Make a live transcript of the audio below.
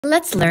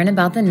Let's learn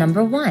about the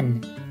number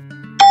 1.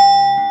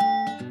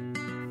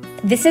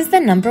 This is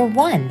the number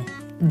 1.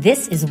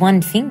 This is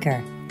one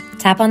finger.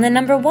 Tap on the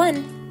number 1.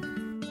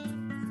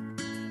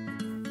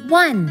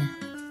 1.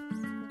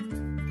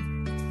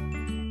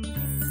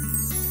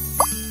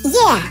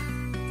 Yeah.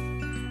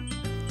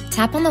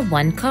 Tap on the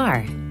 1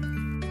 car.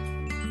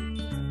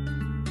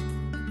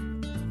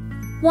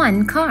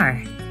 1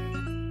 car.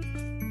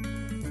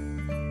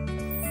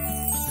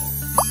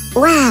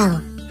 Wow.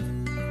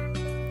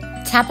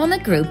 Tap on the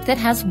group that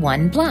has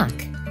 1 block.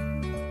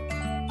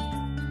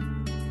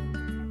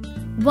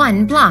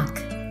 1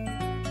 block.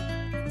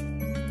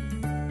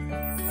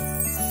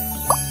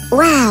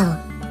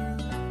 Wow.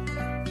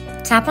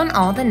 Tap on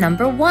all the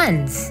number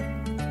 1s.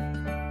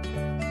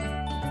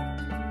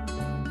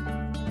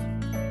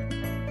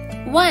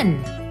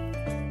 1.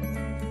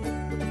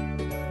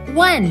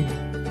 1.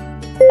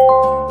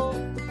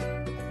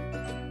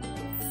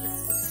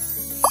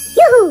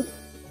 Yoo-hoo!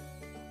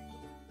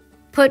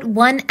 Put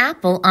 1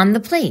 apple on the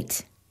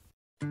plate.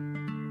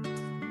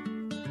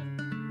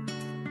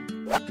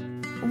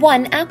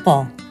 1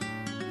 apple.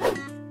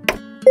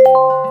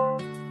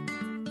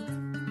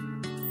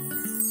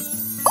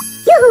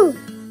 Yoo-hoo!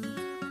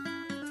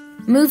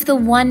 Move the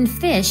 1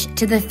 fish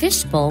to the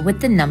fishbowl with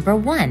the number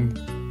 1.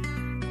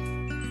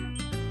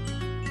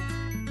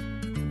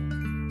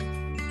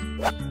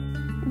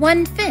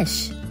 1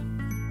 fish.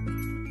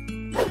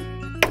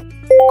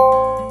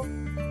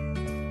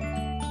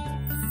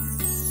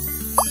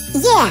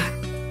 Yeah.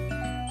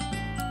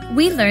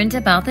 We learned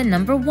about the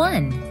number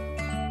 1.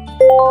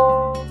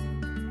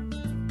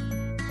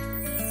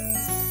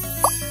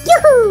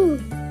 Yoo-hoo!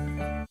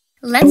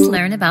 Let's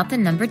learn about the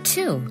number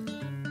 2.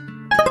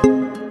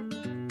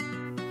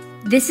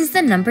 This is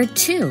the number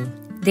 2.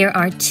 There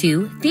are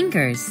 2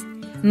 fingers.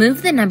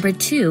 Move the number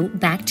 2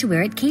 back to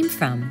where it came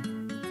from.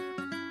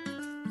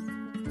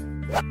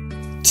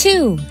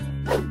 2.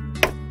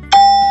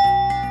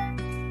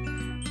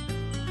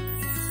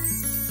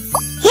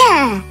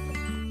 Yeah.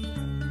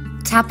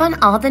 Tap on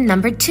all the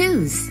number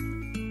 2s.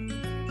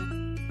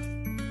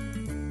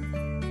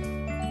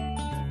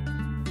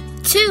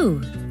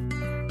 2.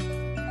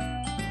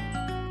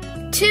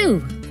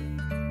 2.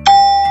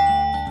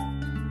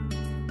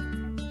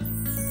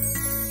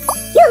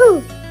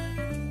 Yoo-hoo!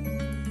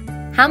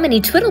 How many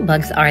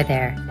twiddlebugs are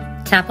there?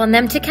 Tap on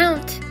them to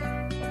count.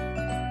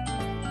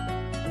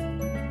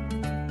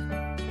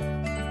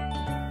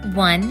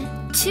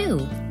 1,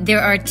 2.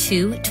 There are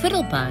 2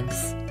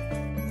 twiddlebugs.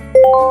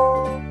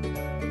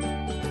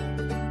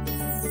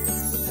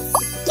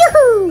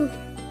 Yoo-hoo!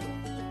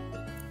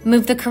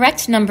 Move the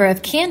correct number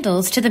of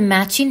candles to the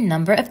matching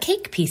number of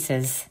cake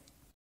pieces.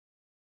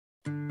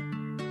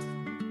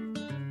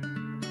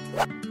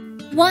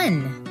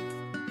 1.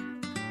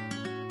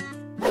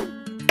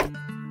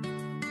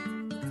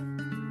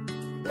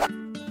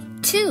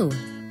 2.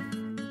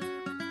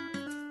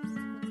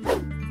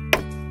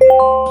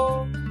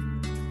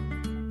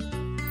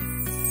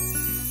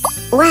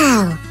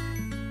 Wow.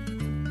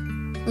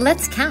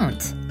 Let's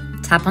count.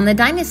 Tap on the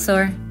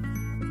dinosaur.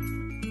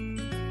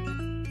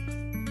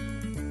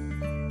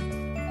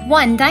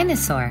 1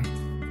 dinosaur.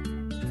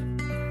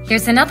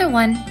 Here's another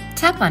one.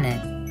 Tap on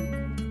it.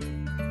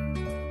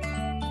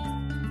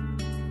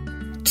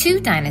 2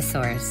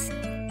 dinosaurs.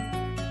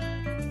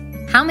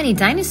 How many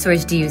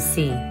dinosaurs do you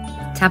see?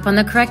 Tap on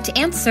the correct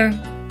answer.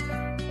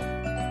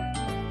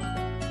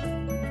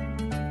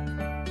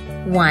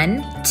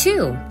 1,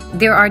 2.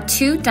 There are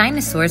 2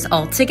 dinosaurs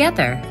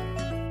altogether.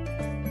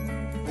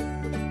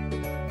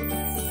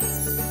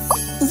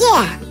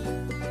 Yeah.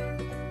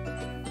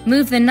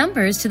 Move the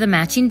numbers to the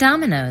matching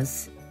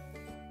dominoes.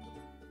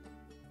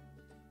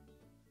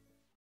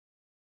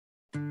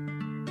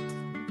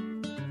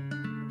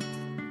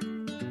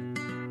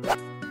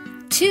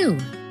 2.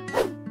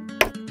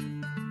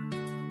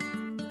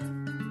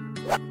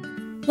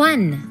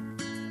 1.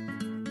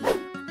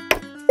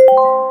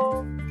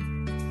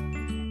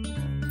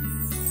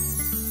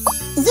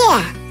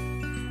 Yeah.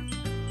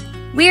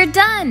 We're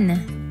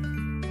done!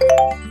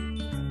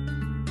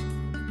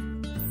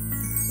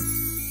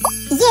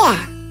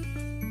 Yeah.